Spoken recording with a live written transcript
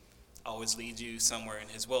always leads you somewhere in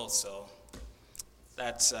his will. So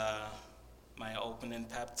that's my opening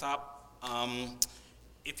pep talk.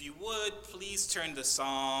 If you would, please turn to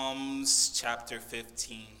Psalms chapter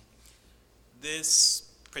 15. This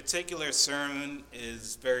particular sermon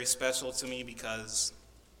is very special to me because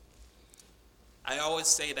I always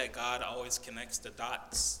say that God always connects the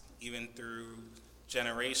dots, even through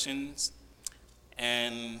generations.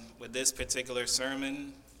 And with this particular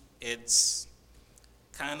sermon, it's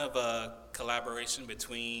kind of a collaboration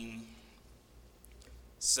between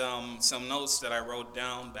some notes that I wrote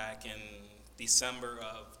down back in December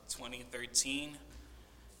of 2013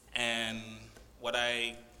 and what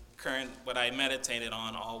I meditated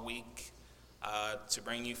on all week to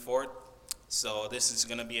bring you forth. So this is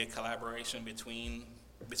going to be a collaboration between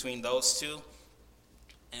those two.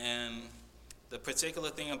 And the particular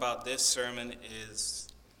thing about this sermon is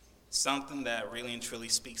something that really and truly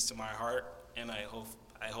speaks to my heart, and I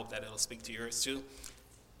hope that it'll speak to yours too.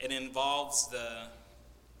 It involves the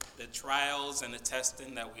trials and the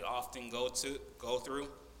testing that we often go through,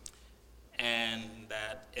 and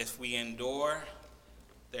that if we endure,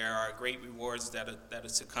 there are great rewards that are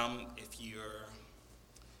to come if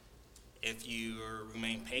you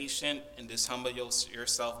remain patient and just humble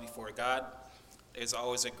yourself before God. There's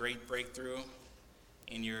always a great breakthrough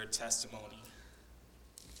in your testimony.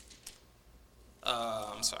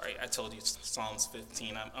 I'm sorry, I told you Psalms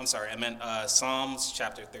 15. I'm sorry, I meant Psalms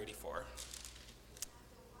chapter 34.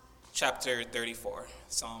 Chapter 34,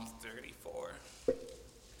 Psalm 34.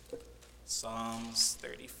 Psalms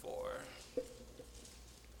 34.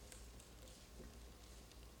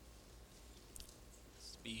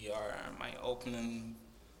 My opening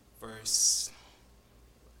verse.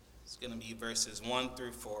 It's going to be verses 1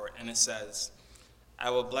 through 4, and it says, I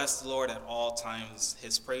will bless the Lord at all times.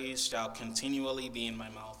 His praise shall continually be in my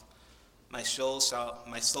mouth. My soul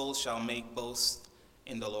shall make boast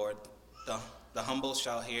in the Lord. The humble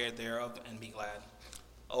shall hear thereof and be glad.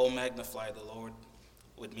 O magnify the Lord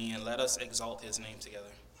with me, and let us exalt his name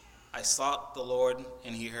together. I sought the Lord,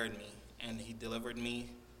 and he heard me, and he delivered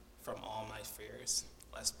me from all my fears.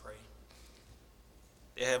 Let's pray.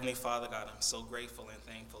 Dear Heavenly Father God, I'm so grateful and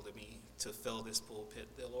thankful to fill this pulpit,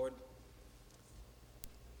 dear Lord.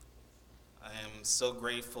 I am so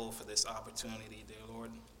grateful for this opportunity, dear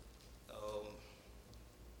Lord. Oh,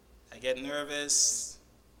 I get nervous,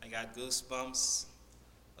 I got goosebumps,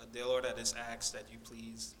 but dear Lord, I just ask that you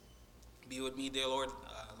please be with me, dear Lord.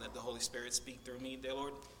 Let the Holy Spirit speak through me, dear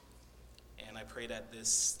Lord. And I pray that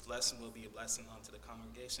this lesson will be a blessing unto the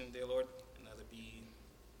congregation, dear Lord, and that it be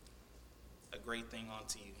a great thing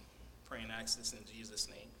unto you. Pray and ask this in Jesus'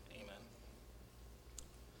 name. Amen.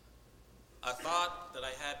 A thought that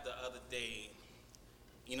I had the other day,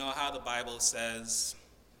 you know how the Bible says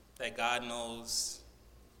that God knows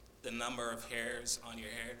the number of hairs on your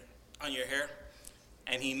hair,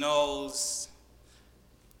 and he knows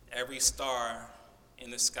every star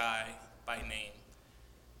in the sky by name.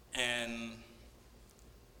 And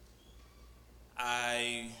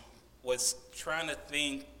I was trying to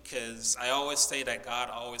think, because I always say that God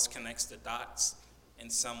always connects the dots in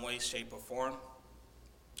some way, shape, or form.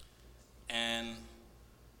 And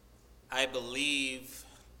I believe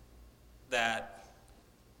that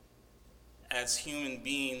as human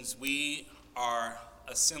beings, we are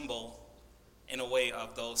a symbol in a way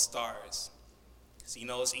of those stars. Because he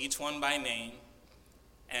knows each one by name.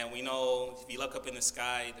 And we know if you look up in the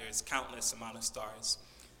sky, there's countless amount of stars.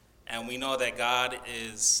 And we know that God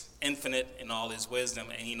is infinite in all his wisdom,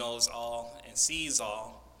 and he knows all and sees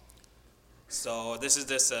all. So this is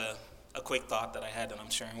just a quick thought that I had that I'm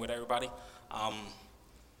sharing with everybody.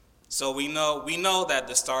 So we know that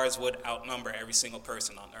the stars would outnumber every single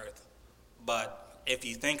person on earth. But if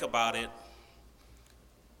you think about it,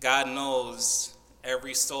 God knows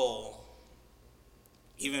every soul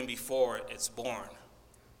even before it's born.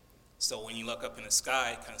 So when you look up in the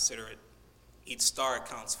sky, consider it, each star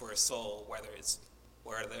counts for a soul, whether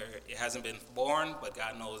it hasn't been born, but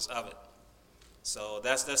God knows of it. So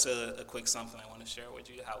that's a quick something I want to share with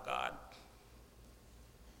you, how God,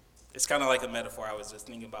 it's kind of like a metaphor I was just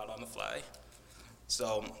thinking about on the fly.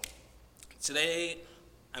 So today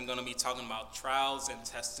I'm going to be talking about trials and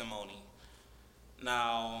testimony.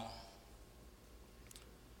 Now,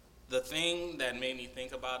 the thing that made me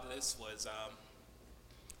think about this was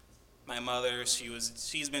my mother.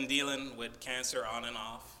 She's been dealing with cancer on and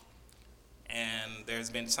off, and there's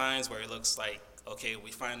been times where it looks like, okay,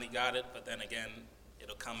 we finally got it, but then again,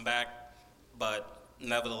 it'll come back. But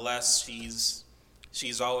nevertheless,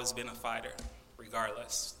 she's always been a fighter,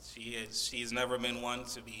 regardless. She's never been one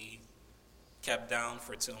to be kept down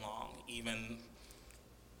for too long. Even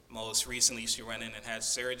Most recently, she went in and had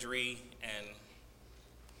surgery, and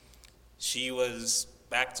she was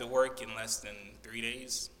back to work in less than 3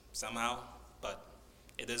 days somehow. But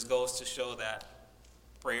it just goes to show that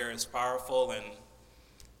prayer is powerful,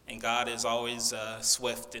 and God is always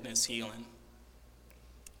swift in his healing.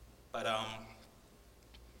 But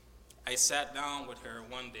I sat down with her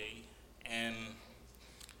one day, and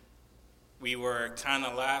we were kind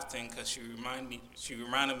of laughing because she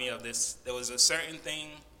reminded me of this. There was a certain thing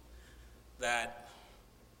that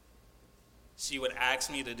she would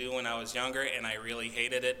ask me to do when I was younger, and I really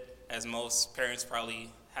hated it, as most parents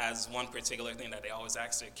probably has one particular thing that they always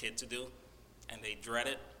ask their kid to do, and they dread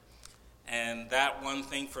it. And that one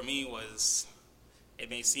thing for me was, it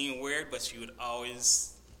may seem weird, but she would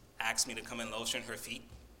always ask me to come and lotion her feet.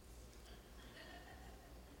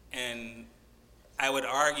 And I would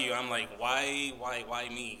argue, I'm like, why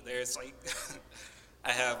me? There's like,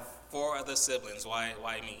 I have 4 other siblings, why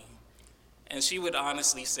me? And she would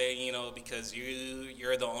honestly say, because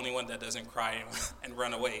you're the only one that doesn't cry and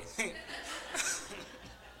run away.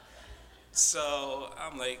 So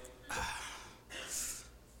I'm like,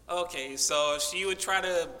 okay. So she would try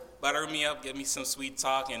to butter me up, give me some sweet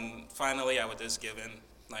talk, and finally I would just give in.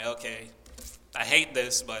 Like, okay, I hate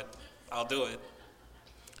this, but I'll do it.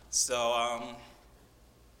 So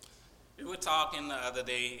we were talking the other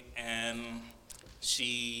day, and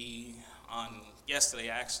yesterday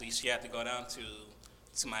actually, she had to go down to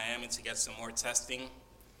Miami to get some more testing.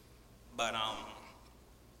 But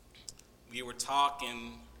we were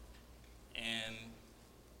talking, and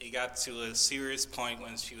it got to a serious point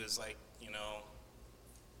when she was like,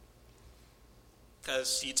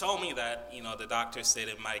 because she told me that, the doctor said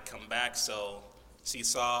it might come back, so she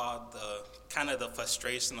saw the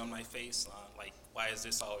frustration on my face, like, why is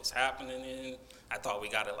this always happening? I thought we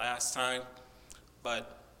got it last time,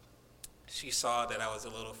 but she saw that I was a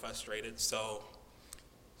little frustrated, so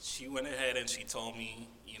she went ahead and she told me,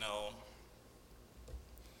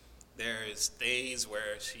 there's days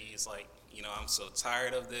where she's like, I'm so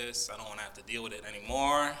tired of this, I don't want to have to deal with it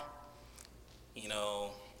anymore,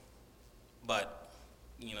 but,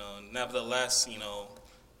 nevertheless,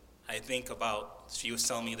 she was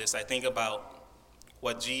telling me this, I think about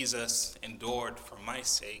what Jesus endured for my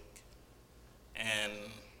sake, and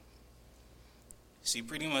she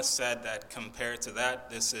pretty much said that compared to that,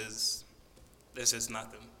 this is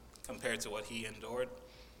nothing compared to what he endured.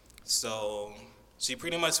 So she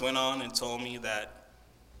pretty much went on and told me that,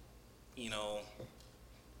 in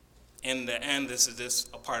the end, this is just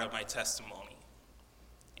a part of my testimony.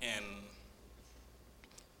 And,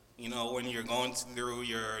 when you're going through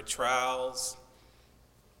your trials,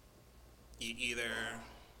 you're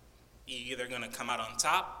either going to come out on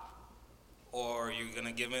top, or you're going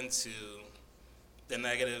to give in to the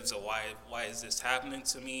negatives of why is this happening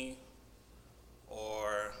to me,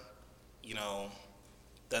 or,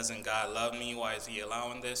 doesn't God love me? Why is he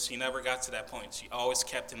allowing this? She never got to that point. She always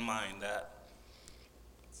kept in mind that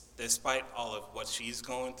despite all of what she's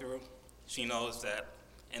going through, she knows that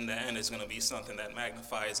in the end it's going to be something that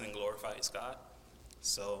magnifies and glorifies God.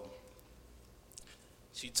 So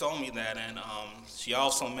she told me that, and she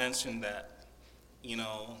also mentioned that,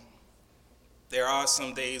 there are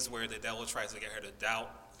some days where the devil tries to get her to doubt,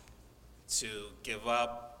 to give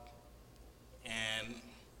up, and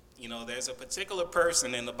there's a particular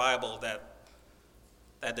person in the Bible that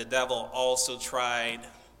the devil also tried,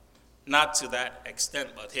 not to that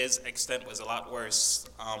extent, but his extent was a lot worse.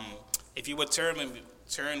 If you would turn with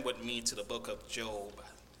me to the book of Job.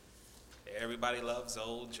 Everybody loves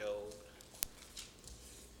old Job.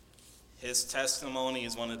 His testimony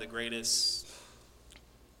is one of the greatest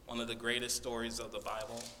stories of the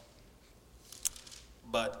Bible.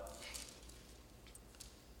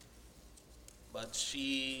 But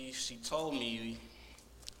she told me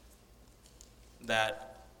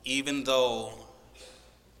that even though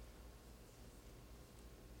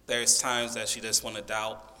there's times that she just want to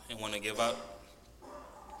doubt and want to give up,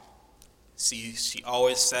 she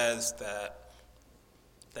always says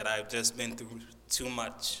that I've just been through too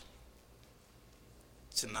much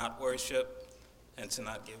to not worship and to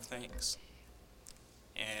not give thanks.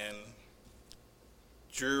 And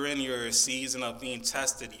during your season of being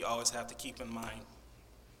tested, you always have to keep in mind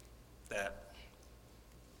that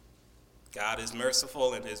God is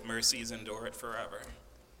merciful and his mercies endure it forever.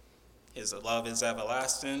 His love is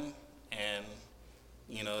everlasting, and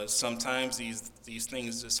sometimes these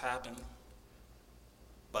things just happen.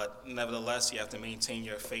 But nevertheless, you have to maintain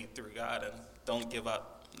your faith through God and don't give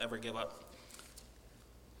up, never give up.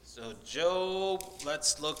 So Job,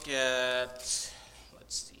 let's look at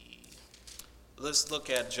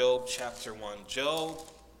Job chapter 1. Job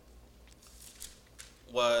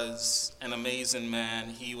was an amazing man.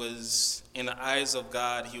 He was, in the eyes of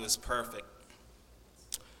God, he was perfect.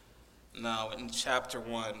 Now, in chapter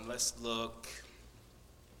 1, let's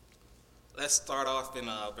start off in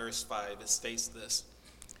verse 5. It states this.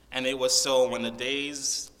 And it was so, when the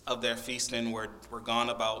days of their feasting were gone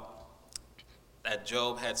about, that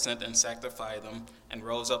Job had sent and sanctified them, and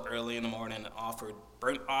rose up early in the morning and offered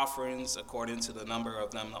burnt offerings according to the number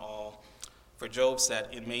of them all. For Job said,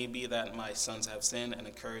 it may be that my sons have sinned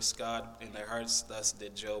and cursed God in their hearts. Thus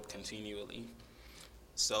did Job continually.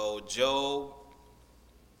 So Job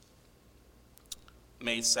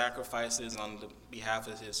made sacrifices on the behalf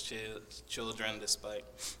of his children, despite,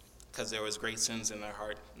 because there was great sins in their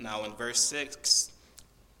heart. Now in verse 6,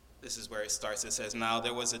 this is where it starts. It says, now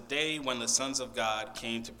there was a day when the sons of God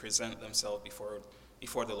came to present themselves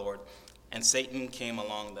before the Lord, and Satan came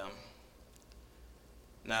among them.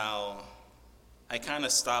 Now, I kind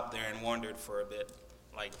of stopped there and wondered for a bit,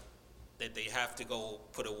 like, did they have to go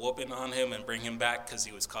put a whooping on him and bring him back because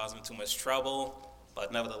he was causing too much trouble?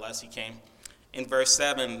 But nevertheless, he came. In verse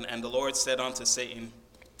 7, and the Lord said unto Satan,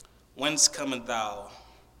 whence comest thou?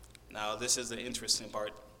 Now, this is the interesting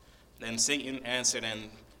part. Then Satan answered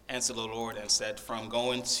the Lord and said, from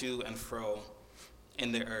going to and fro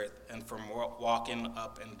in the earth, and from walking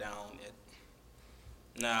up and down it.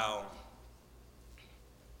 Now,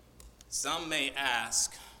 some may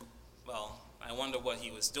ask, well, I wonder what he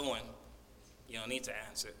was doing. You don't need to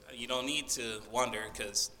answer. You don't need to wonder,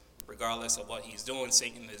 because regardless of what he's doing,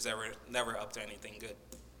 Satan is never up to anything good.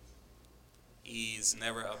 He's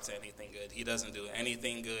never up to anything good. He doesn't do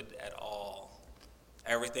anything good at all.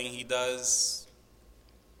 Everything he does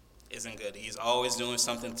isn't good. He's always doing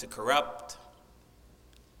something to corrupt,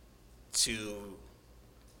 to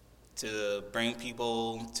bring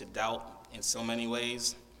people to doubt in so many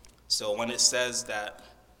ways. So when it says that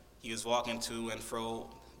he was walking to and fro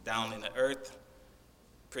down in the earth,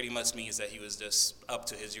 pretty much means that he was just up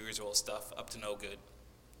to his usual stuff, up to no good.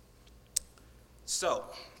 So,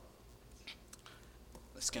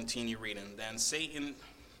 let's continue reading. Then Satan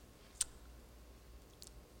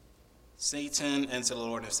answered the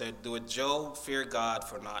Lord and said, do Job fear God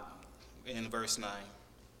for naught? In verse 9.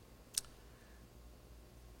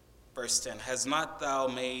 Verse 10, has not thou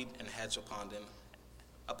made an hedge upon him,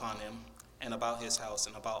 and about his house,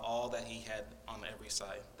 and about all that he had on every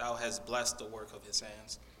side? Thou hast blessed the work of his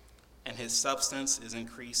hands, and his substance is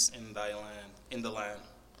increased in the land.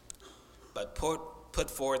 But put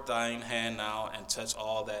forth thine hand now, and touch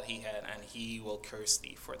all that he had, and he will curse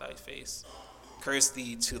thee to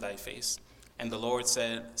thy face. And the Lord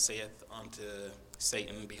saith unto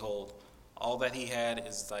Satan, behold, all that he had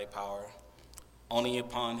is thy power. Only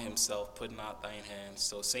upon himself put not thine hand.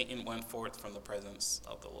 So Satan went forth from the presence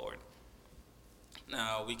of the Lord.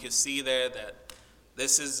 Now, we can see there that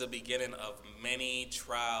this is the beginning of many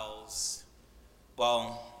trials.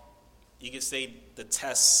 Well, you could say the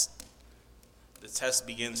test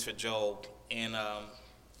begins for Job in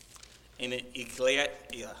Ecclesiastes.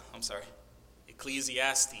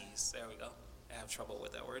 There we go. I have trouble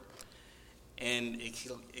with that word. In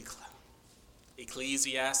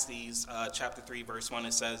Ecclesiastes chapter 3, verse 1,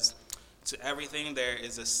 it says, to everything there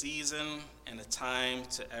is a season and a time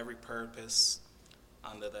to every purpose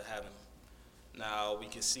under the heaven. Now, we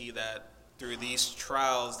can see that through these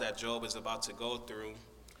trials that Job is about to go through,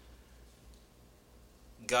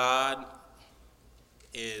 God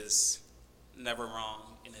is never wrong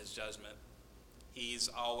in his judgment. He's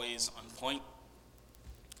always on point.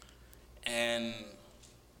 And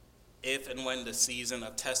if and when the season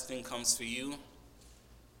of testing comes for you,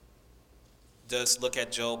 just look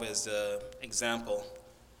at Job as the example.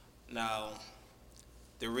 Now,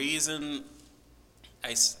 the reason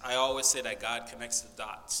I always say that God connects the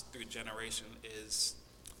dots through generation is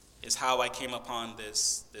how I came upon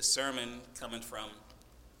this sermon, coming from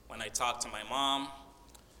when I talked to my mom,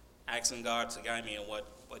 asking God to guide me in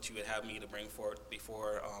what you would have me to bring forth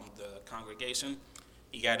before the congregation.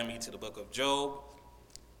 He guided me to the book of Job.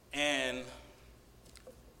 And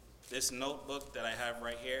this notebook that I have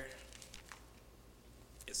right here,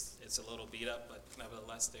 it's a little beat up, but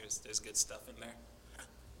nevertheless, there's good stuff in there,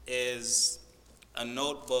 is a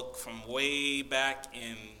notebook from way back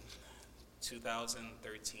in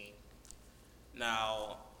 2013.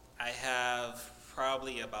 Now, I have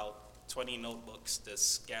probably about 20 notebooks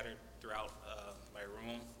just scattered throughout my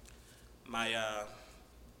room. My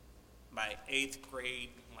 8th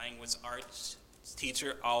grade language arts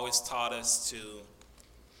teacher always taught us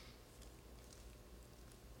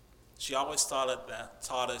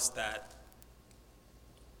that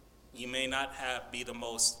you may not be the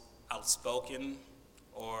most outspoken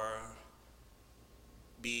or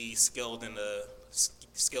skilled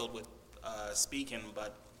with speaking,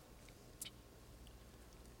 but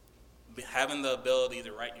having the ability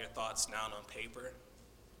to write your thoughts down on paper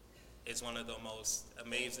is one of the most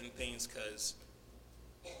amazing things, because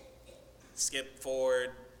skip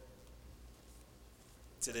forward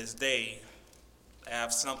to this day, I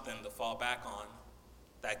have something to fall back on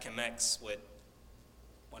that connects with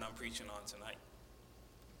what I'm preaching on tonight.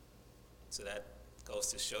 So that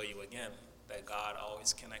goes to show you again that God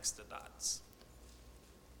always connects the dots.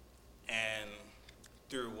 And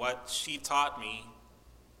through what she taught me,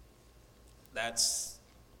 that's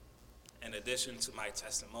in addition to my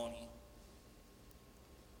testimony.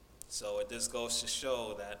 So this goes to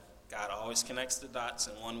show that God always connects the dots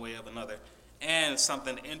in one way or another. And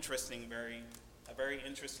something interesting, a very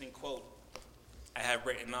interesting quote I have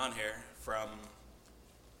written on here from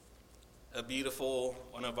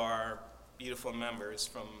one of our beautiful members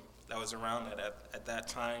that was around at that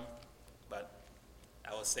time, but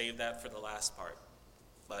I will save that for the last part.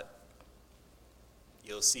 But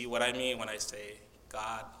you'll see what I mean when I say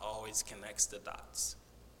God always connects the dots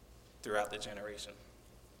throughout the generation.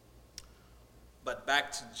 But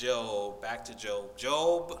back to Job.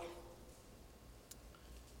 Job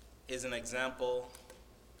is an example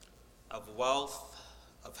of wealth,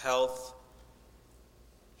 of health.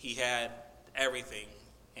 He had everything,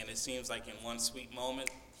 and it seems like in one sweet moment,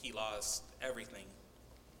 he lost everything.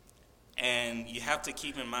 And you have to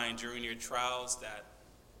keep in mind during your trials that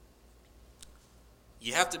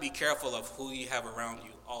you have to be careful of who you have around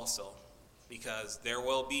you also, because there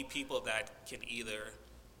will be people that can either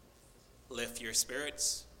lift your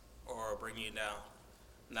spirits or bring you down.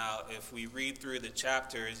 Now, if we read through the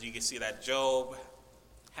chapters, you can see that Job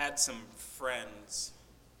had some friends,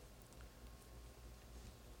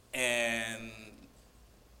 and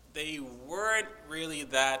they weren't really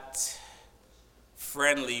that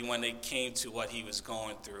friendly when it came to what he was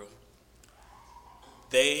going through.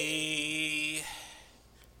 They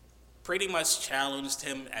pretty much challenged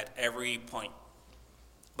him at every point.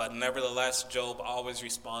 But nevertheless, Job always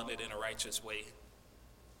responded in a righteous way.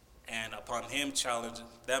 And upon them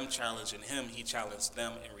challenging him, he challenged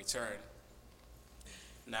them in return.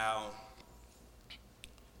 Now,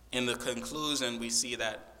 in the conclusion, we see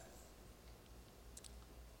that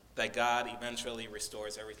God eventually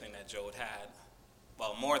restores everything that Job had.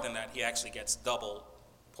 Well, more than that, he actually gets double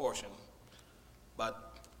portion.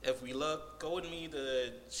 But if we go with me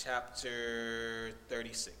to chapter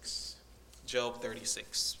 36. Job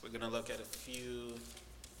 36. We're going to look at a few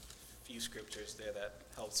scriptures there that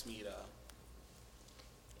helps me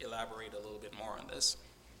to elaborate a little bit more on this.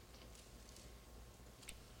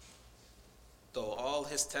 Though all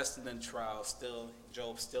his testing and trials,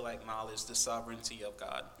 Job still acknowledged the sovereignty of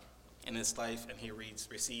God in his life, and he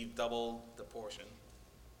received double the portion.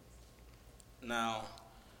 Now,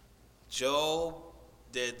 Job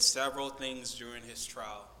did several things during his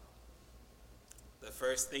trial. The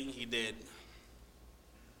first thing he did,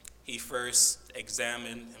 he first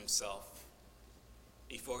examined himself.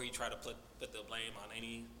 Before he tried to put the blame on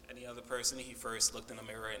any other person, he first looked in the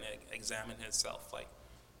mirror and examined himself. Like,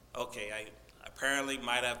 okay, I apparently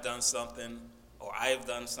might have done something, or I have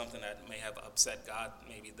done something that may have upset God.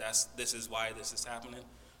 Maybe this is why this is happening.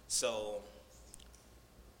 So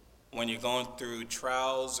when you're going through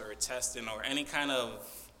trials or testing or any kind of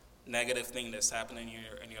negative thing that's happening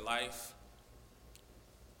in your life,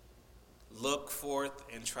 look forth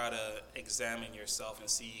and try to examine yourself and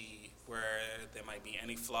see where there might be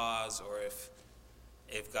any flaws, or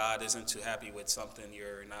if God isn't too happy with something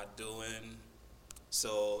you're not doing.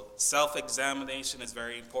 So self-examination is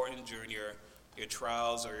very important during your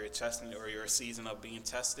trials or your testing or your season of being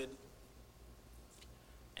tested.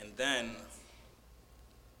 And then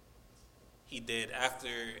he did, after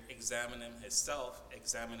examining himself,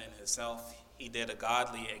 he did a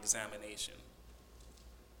godly examination.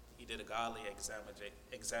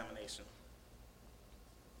 Examination.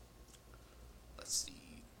 Let's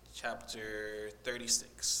see, chapter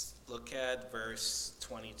 36. Look at verse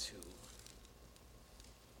 22.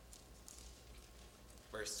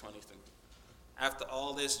 Verse 23. After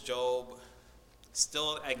all this, Job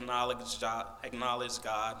still acknowledged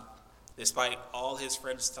God, despite all his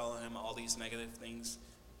friends telling him all these negative things.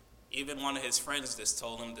 Even one of his friends just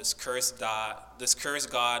told him, "This curse God,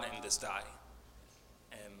 and just die."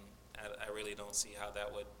 And I really don't see how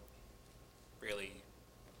that would really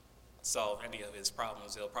solve any of his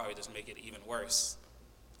problems. It'll probably just make it even worse.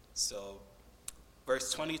 So,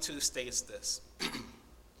 verse 22 states this: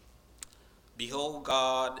 "Behold,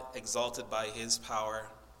 God exalted by his power,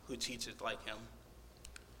 who teacheth like him,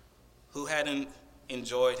 who hadn't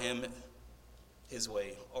enjoyed him his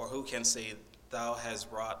way? Or who can say, thou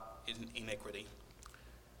hast wrought iniquity?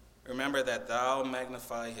 Remember that thou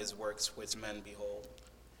magnify his works which men behold.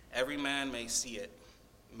 Every man may see it,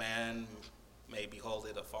 man may behold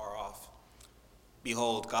it afar off.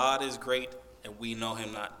 Behold, God is great, and we know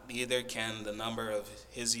him not, neither can the number of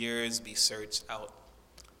his years be searched out.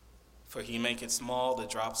 For he maketh small the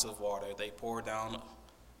drops of water, they pour down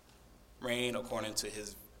rain according to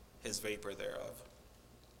his vapor thereof,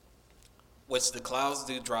 which the clouds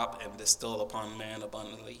do drop and distill upon man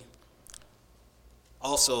abundantly.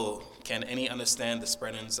 Also, can any understand the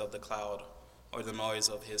spreadings of the cloud, or the noise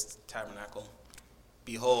of his tabernacle?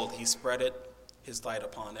 Behold, he spreadeth his light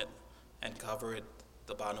upon it, and covereth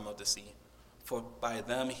the bottom of the sea. For by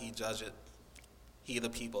them he judgeth he the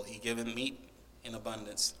people, he giveth meat in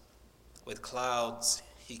abundance. With clouds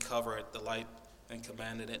he covereth the light, and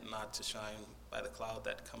commanded it not to shine by the cloud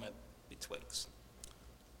that cometh betwixt.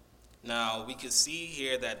 Now we can see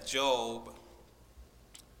here that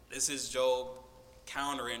this is Job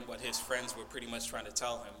countering what his friends were pretty much trying to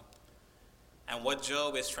tell him. And what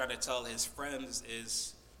Job is trying to tell his friends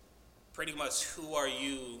is pretty much, who are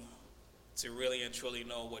you to really and truly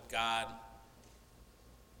know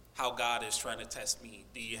how God is trying to test me?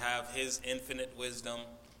 Do you have his infinite wisdom?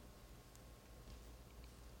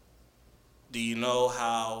 Do you know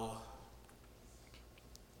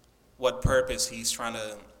what purpose he's trying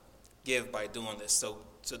to give by doing this? So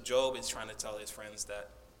Job is trying to tell his friends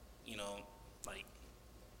that,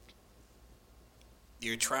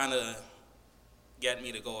 you're trying to get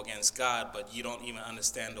me to go against God, but you don't even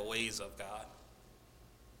understand the ways of God.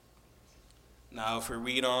 Now, if we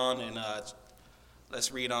read on, and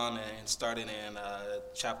let's read on and starting in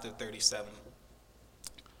chapter 37.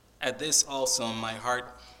 At this also my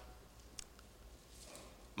heart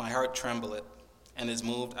trembleth, and is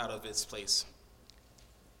moved out of its place.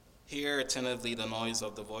 Hear attentively the noise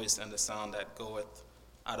of the voice and the sound that goeth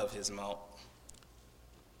out of his mouth.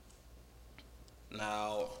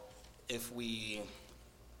 Now, if we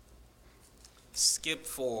skip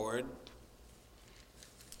forward,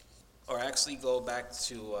 or actually go back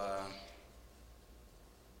to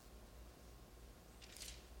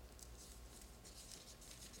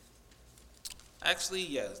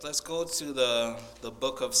let's go to the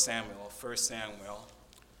book of Samuel, 1 Samuel.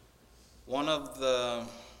 One of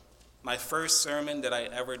my first sermon that I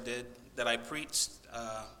ever did, that I preached,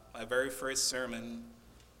 my very first sermon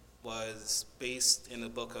was based in the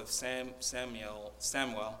book of Samuel,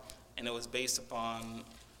 and it was based upon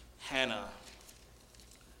Hannah.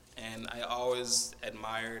 And I always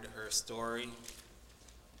admired her story,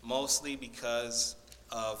 mostly because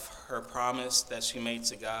of her promise that she made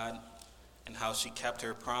to God and how she kept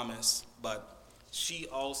her promise, but she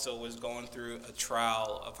also was going through a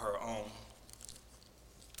trial of her own.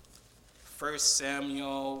 1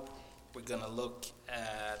 Samuel, we're going to look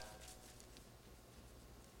at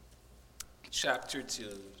chapter 2.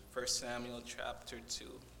 1 Samuel chapter 2.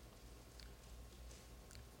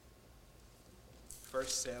 1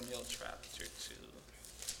 Samuel chapter 2. Give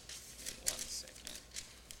me 1 second.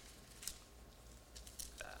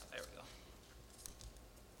 There we go.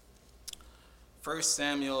 1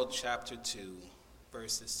 Samuel chapter 2,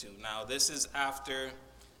 verses 2. Now, this is after,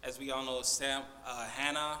 as we all know,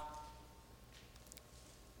 Hannah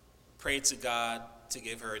prayed to God to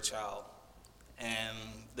give her a child. And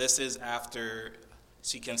this is after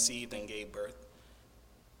she conceived and gave birth.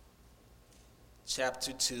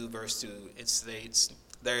 Chapter 2, verse 2, it states,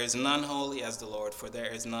 there is none holy as the Lord, for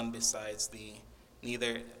there is none besides thee,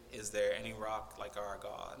 neither is there any rock like our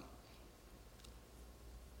God.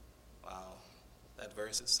 Wow, that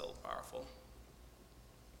verse is so powerful.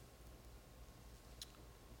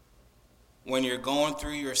 When you're going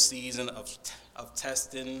through your season of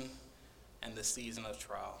testing and the season of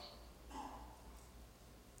trial,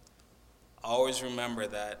 always remember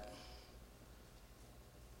that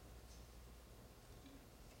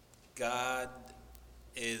God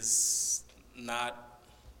is not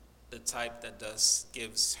the type that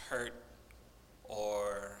gives hurt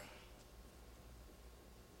or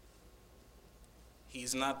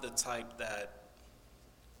he's not the type that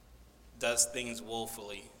does things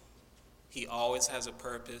willfully. He always has a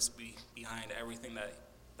purpose behind everything that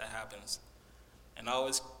happens. And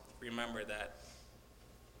always remember that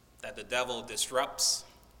the devil disrupts,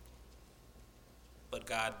 but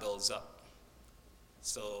God builds up.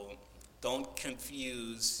 So don't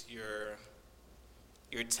confuse your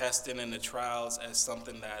testing and the trials as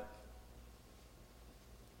something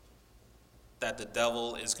that the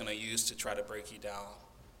devil is going to use to try to break you down.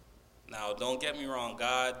 Now, don't get me wrong.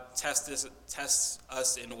 God tests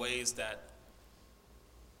us in ways that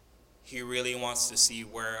He really wants to see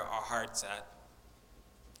where our heart's at.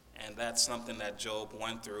 And that's something that Job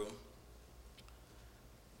went through.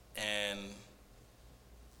 And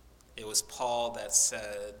it was Paul that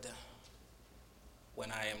said,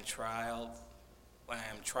 when I am tried,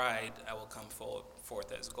 I will come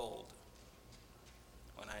forth as gold.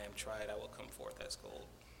 When I am tried, I will come forth as gold.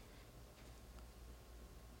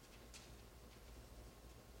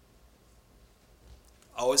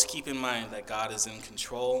 Always keep in mind that God is in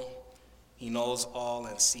control. He knows all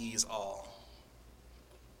and sees all.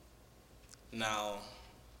 Now,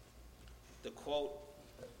 the quote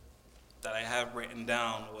that I have written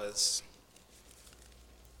down was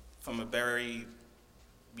from a very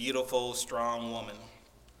beautiful, strong woman.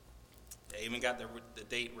 I even got the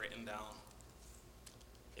date written down.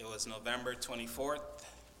 It was November 24th,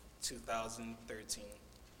 2013.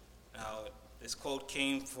 Now, this quote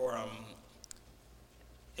came from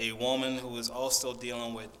a woman who was also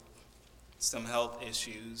dealing with some health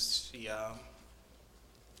issues. She,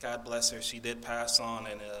 God bless her, she did pass on,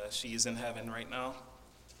 and she's in heaven right now.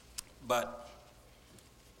 But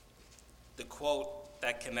the quote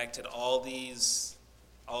that connected all these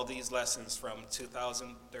lessons from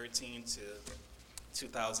 2013 to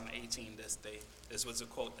 2018, this was a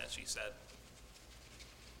quote that she said.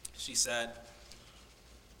 She said,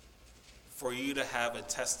 "For you to have a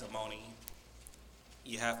testimony,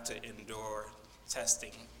 you have to endure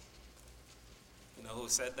testing." You know who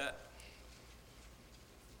said that?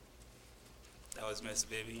 That was Miss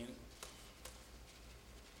Vivian.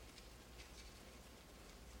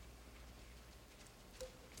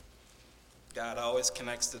 God always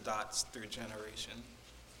connects the dots through generation.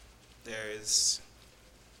 There is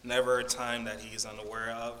never a time that he's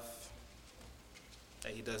unaware of,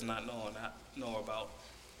 that he does not know about.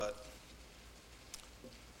 But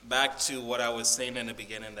back to what I was saying in the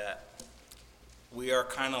beginning, that we are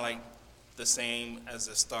kind of like the same as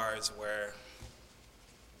the stars, where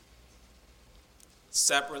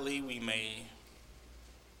separately we may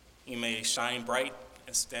shine bright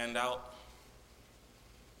and stand out,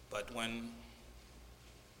 but when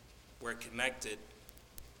we're connected,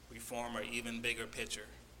 we form an even bigger picture.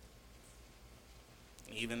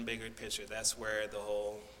 An even bigger picture. That's where the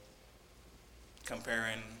whole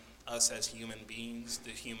comparing us as human beings,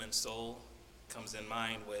 the human soul, comes in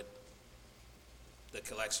mind with the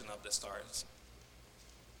collection of the stars.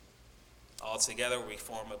 All together, we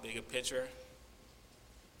form a bigger picture,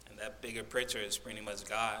 and that bigger picture is pretty much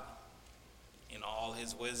God in all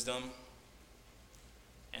his wisdom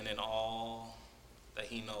and in all that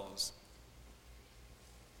he knows.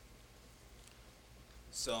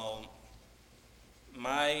 So,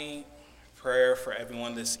 my prayer for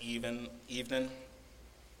everyone this evening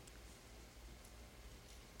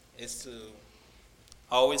is to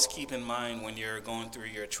always keep in mind, when you're going through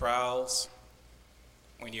your trials,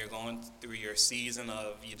 when you're going through your season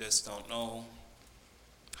of you just don't know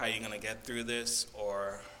how you're going to get through this,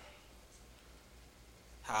 or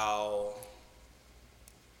how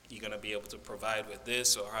you're going to be able to provide with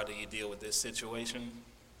this, or how do you deal with this situation.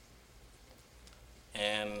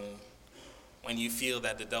 And when you feel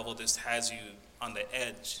that the devil just has you on the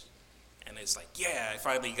edge, and it's like, yeah, I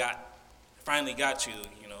finally got you,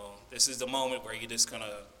 this is the moment where you're just going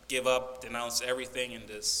to give up, denounce everything, and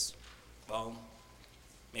just,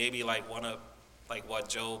 maybe like what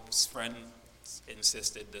Job's friend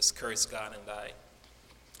insisted, just curse God and die.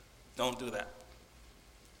 Don't do that.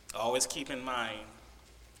 Always keep in mind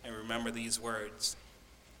and remember these words.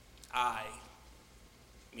 I,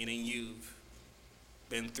 meaning you've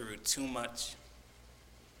been through too much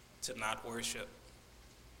to not worship.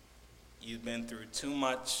 You've been through too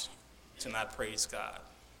much to not praise God.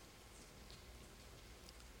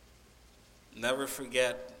 Never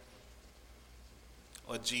forget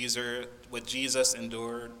what Jesus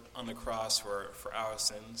endured on the cross for our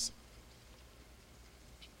sins.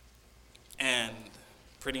 And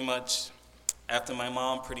pretty much, after my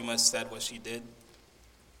mom pretty much said what she did,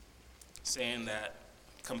 saying that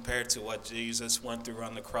compared to what Jesus went through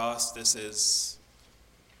on the cross,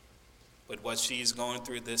 with what she's going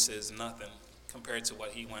through, this is nothing compared to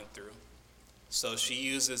what he went through. So she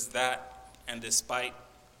uses that, and despite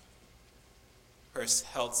her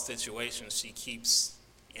health situation, she keeps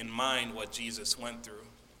in mind what Jesus went through.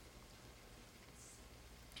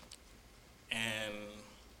 And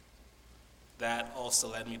that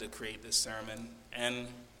also led me to create this sermon. And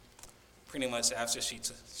pretty much after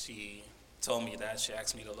she told me that, she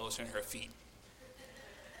asked me to lotion her feet.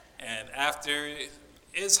 And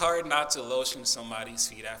it's hard not to lotion somebody's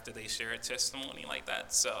feet after they share a testimony like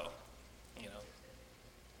that. So,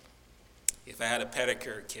 If I had a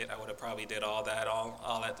pedicure kit, I would have probably did all that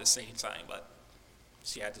all at the same time, but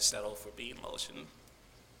she had to settle for being lotion.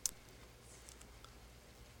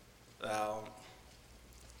 Um,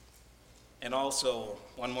 and also,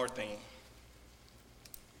 one more thing.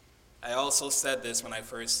 I also said this when I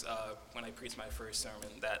preached my first sermon,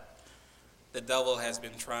 that the devil has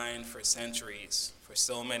been trying for centuries, for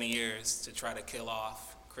so many years, to try to kill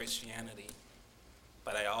off Christianity.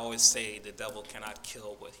 But I always say the devil cannot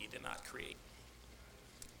kill what he did not create.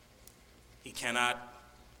 He can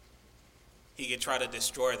try to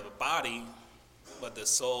destroy the body, but the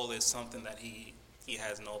soul is something that he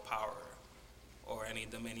has no power or any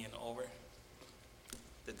dominion over.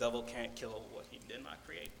 The devil can't kill what he did not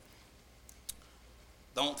create.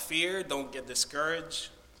 Don't fear, don't get discouraged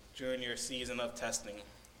during your season of testing,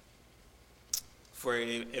 for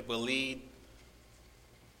it will lead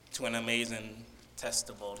to an amazing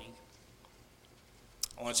testimony.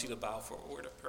 I want you to bow for a word of prayer.